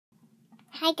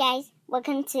Hi guys,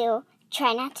 welcome to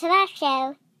Try Not to Laugh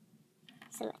Show.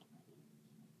 So,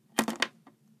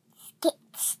 get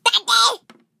started!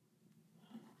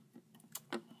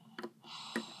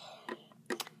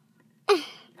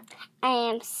 I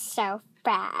am so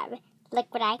proud.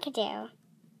 Look what I could do.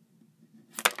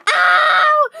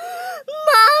 Ow!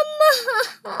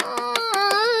 Mama!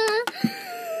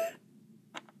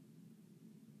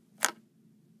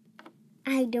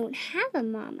 I don't have a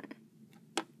mama.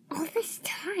 All this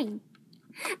time,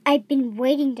 I've been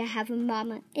waiting to have a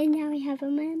mama, and now I have a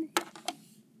mama.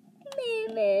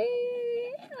 Mama,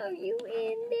 are you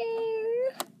in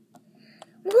there?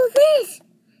 Well, this,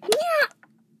 yeah.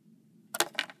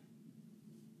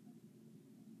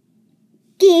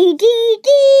 Dee dee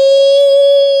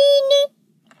dee.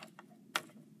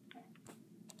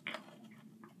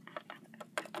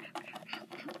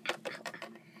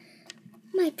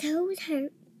 My toes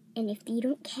hurt, and if you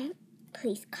don't care,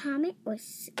 please comment or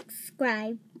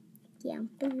subscribe down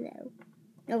below.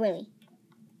 No, really.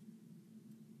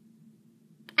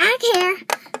 I care.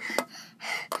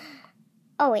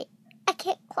 Oh, wait. I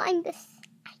can't climb this.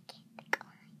 I can't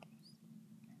climb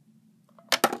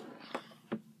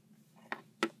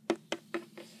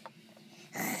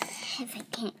this. If I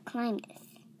can't climb this,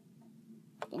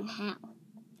 then how?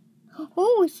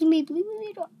 Oh, see my blue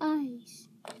little eyes.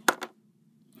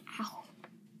 Ow.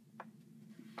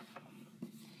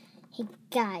 Hey,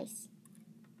 guys.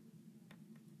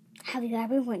 Have you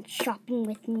ever went shopping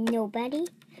with nobody?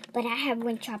 But I have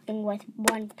went shopping with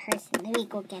one person. Let me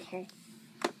go get her.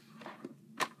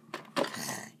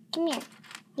 Come here.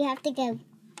 You have to go.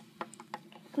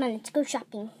 Come on, let's go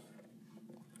shopping.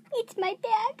 It's my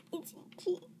bag. It's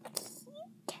cute.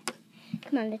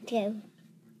 Come on, let's go.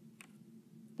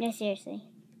 No, seriously.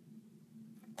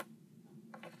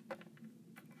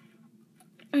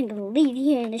 I'm gonna leave you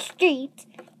here in the street.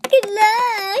 Good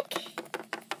luck!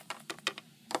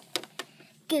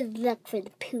 Good luck for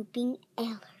the pooping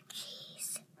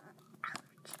allergies.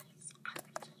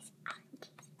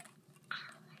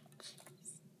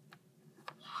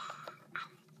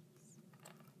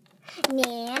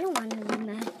 Nah, I don't want to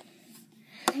leave.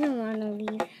 I don't want to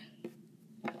leave.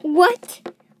 What?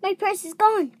 My purse is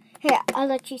gone. Here, I'll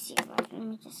let you see it. Let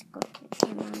me just go to the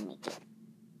camera and make it.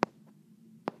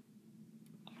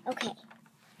 Okay.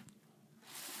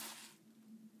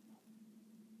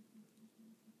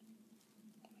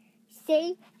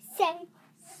 Say.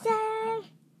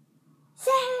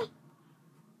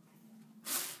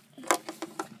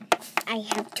 I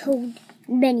have told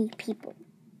many people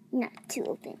not to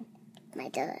open my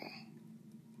door,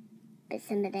 but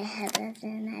some of them have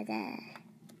opened my door.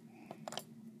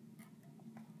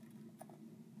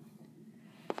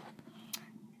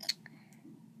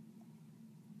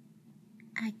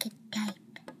 I could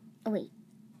type. Oh wait,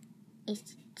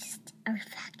 it's just a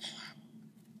reflection.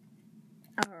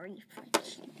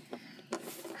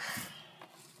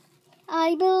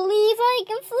 I believe I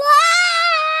can fly!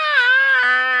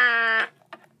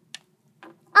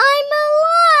 I'm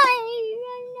alive!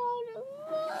 I'm not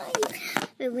alive!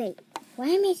 But wait, why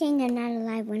am I saying I'm not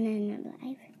alive when I'm not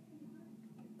alive?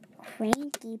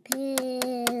 Cranky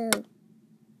poo.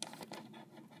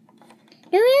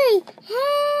 No, really,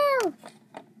 help!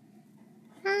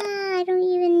 I don't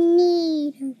even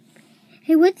need.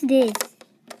 Hey, what's this?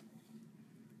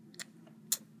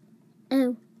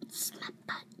 Oh, it's my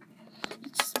butt.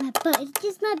 It's just my butt. It's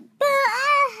just my butt.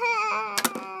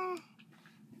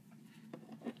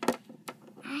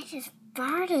 I just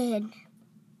farted.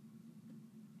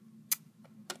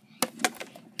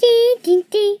 Dee dee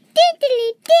dee dee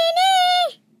dee dee.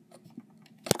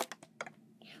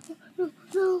 No,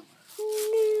 no,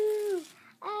 no.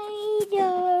 I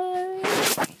don't.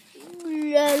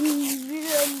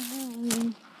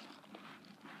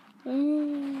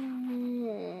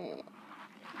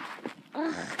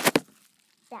 Ugh,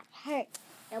 that hurt.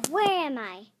 Now where am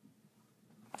I?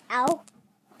 Ow.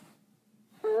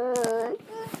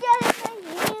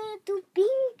 Too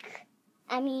pink.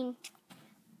 I mean,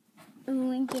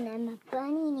 orange, and I'm a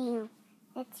bunny now.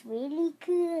 That's really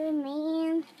cool,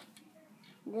 man.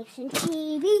 Listen,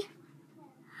 TV.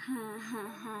 Ha ha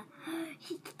ha.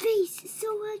 His face is so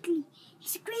ugly.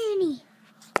 He's Granny.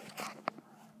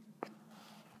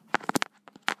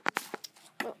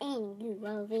 Well,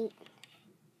 anyway, wait.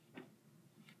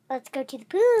 Let's go to the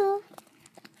pool.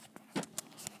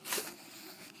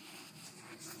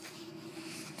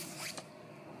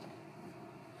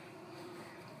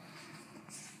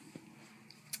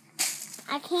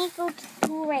 I can't go to the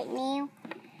pool right now,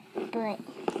 but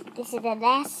this is the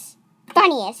last,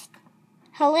 funniest,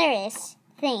 hilarious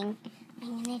thing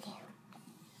I'm gonna do.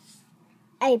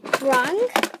 I brung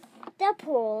the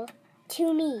pool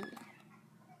to me.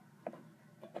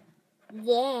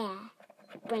 Yeah,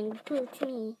 bring the pool to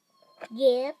me.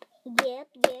 Yep.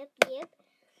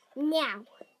 Now,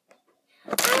 I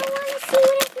want to see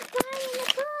what I can find in the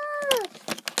pool.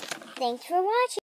 Thanks for watching.